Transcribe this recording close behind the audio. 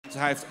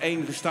Hij heeft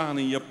 1 gestaan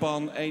in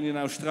Japan, 1 in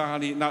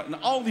Australië. Nou,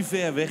 in al die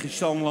ver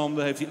weg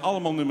landen heeft hij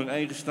allemaal nummer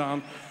 1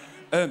 gestaan.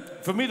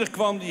 Vanmiddag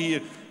kwam hij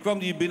hier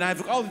binnen. Hij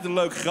heeft ook altijd een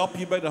leuk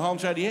grapje bij de hand.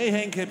 Zei hij, hey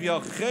Henk, heb je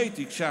al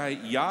gegeten? Ik zei,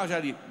 ja.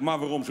 Zei hij, maar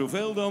waarom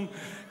zoveel dan?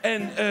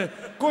 En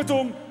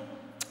kortom,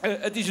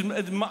 het is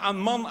een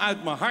man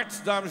uit mijn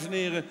hart, dames en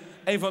heren.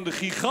 Een van de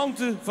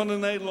giganten van de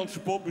Nederlandse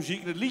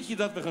popmuziek. Het liedje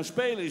dat we gaan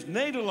spelen is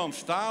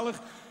Nederlandstalig.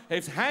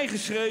 Heeft hij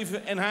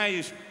geschreven en hij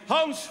is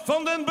Hans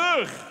van den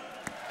Burg.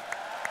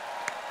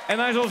 En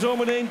hij zal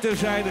zometeen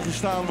terzijde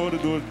gestaan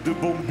worden door de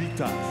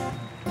Bombita's.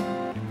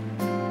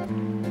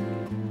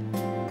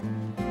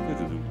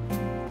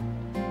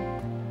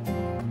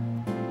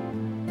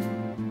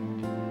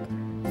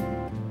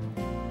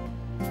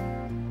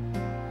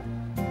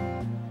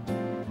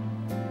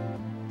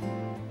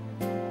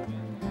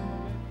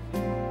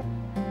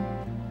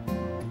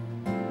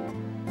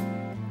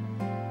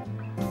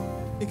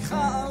 Ik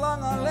ga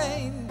lang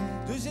alleen,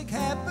 dus ik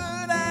heb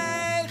een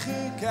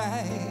eigen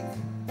kijk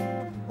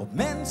op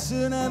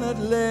mensen en het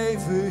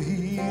leven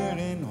hier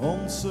in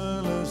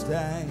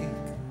Honselensdijk.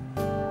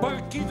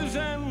 Parkieten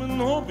zijn mijn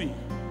hobby,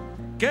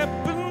 ik heb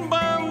een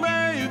baan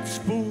bij het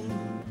spoor.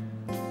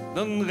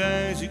 Dan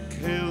reis ik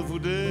heel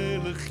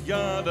voordelig,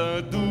 ja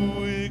daar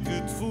doe ik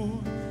het voor.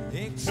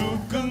 Ik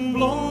zoek een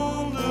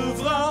blonde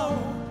vrouw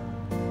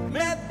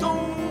met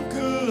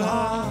donker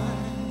haar.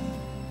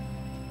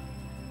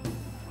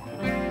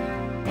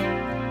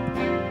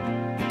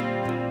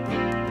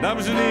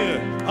 Dames en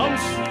heren,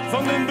 Hans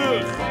van den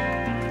Burg.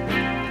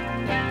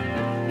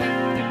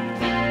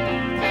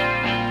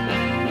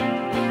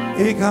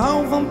 Ik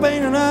hou van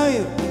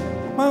penenuien,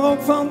 maar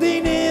ook van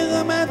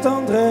dineren met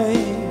André.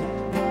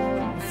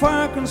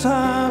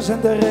 Varkenshaas en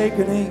de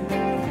rekening,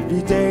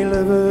 die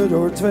delen we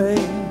door 2.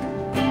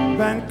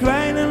 Ben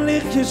klein en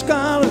lichtjes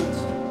kalend,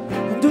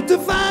 doe te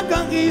vaak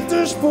aan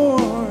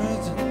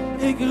Rietersport.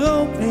 Ik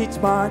rook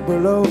niet, maar ik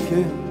beloof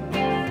je,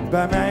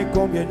 bij mij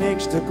kom je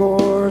niks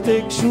tekort.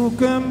 Ik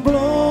zoek een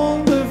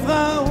blonde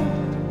vrouw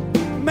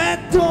met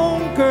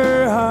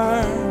donker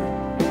haar,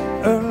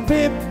 een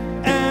wip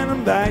en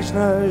een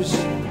wijsneus,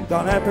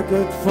 dan heb ik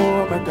het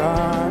voor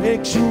mekaar.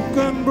 Ik zoek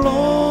een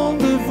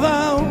blonde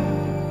vrouw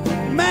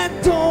met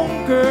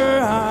donker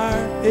haar.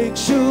 Ik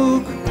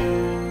zoek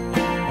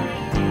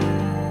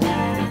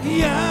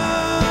jou.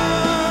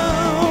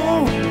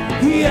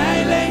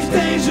 Jij leest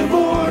deze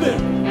woorden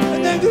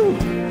en denkt,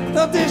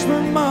 dat is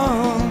mijn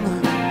man.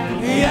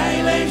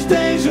 Jij leest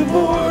deze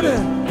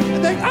woorden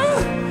en denkt,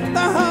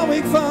 daar hou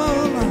ik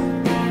van.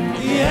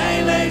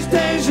 Jij leest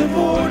deze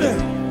woorden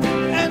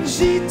en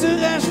ziet de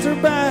rest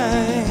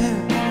erbij.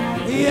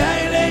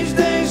 Jij leest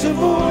deze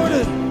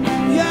woorden,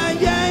 ja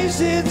jij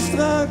zit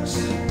straks,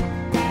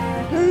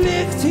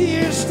 ligt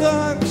hier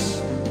straks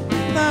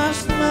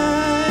naast mij.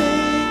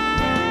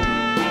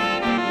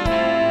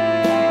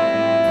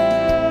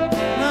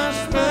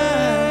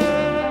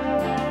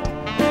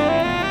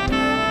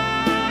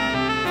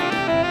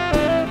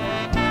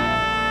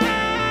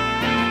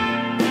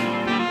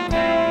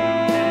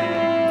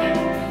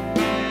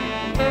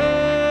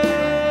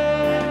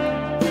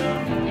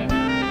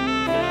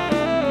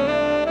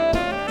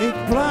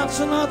 Plaats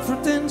een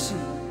advertentie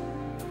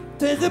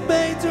tegen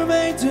beter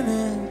weten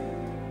in.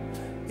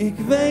 Ik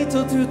weet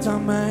dat het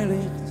aan mij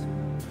ligt,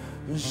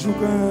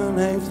 zoeken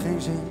heeft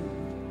geen zin.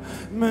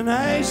 Mijn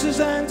eisen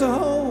zijn te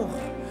hoog,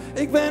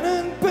 ik ben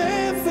een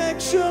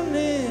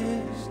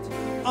perfectionist.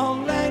 Al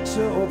lijkt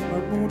ze op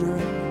mijn moeder,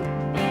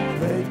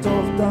 weet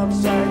toch dat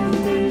zij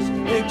niet is.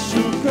 Ik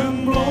zoek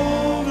een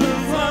blonde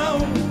vrouw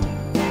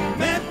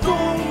met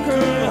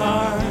donker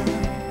haar,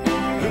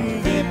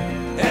 een wip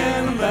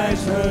en een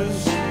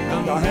wijsneus,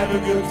 dan heb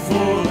ik het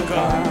voor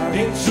elkaar.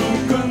 Ik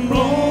zoek een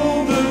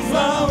blonde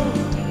vrouw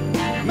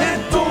met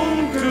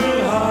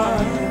donker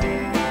haar.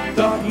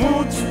 Dat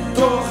moet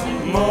toch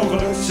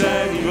mogelijk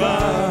zijn,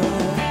 nietwaar?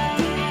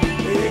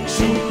 Ik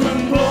zoek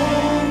een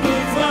blonde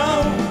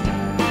vrouw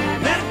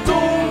met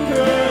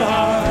donker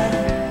haar,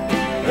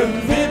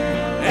 een wip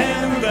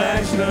en een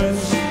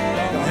wijsneus,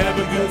 dan heb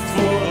ik het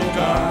voor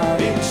elkaar.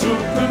 Ik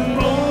zoek een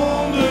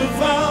blonde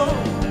vrouw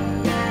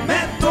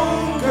met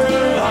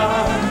donker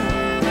haar.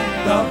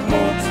 Dat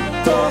moet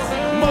toch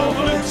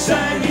mogelijk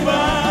zijn,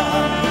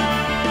 nietwaar?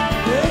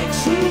 Ik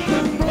zoek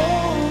een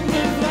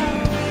blonde vrouw.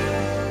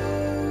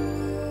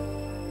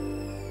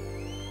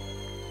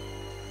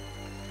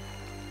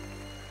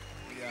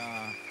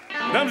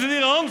 Dames en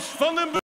heren, Hans van den Burg.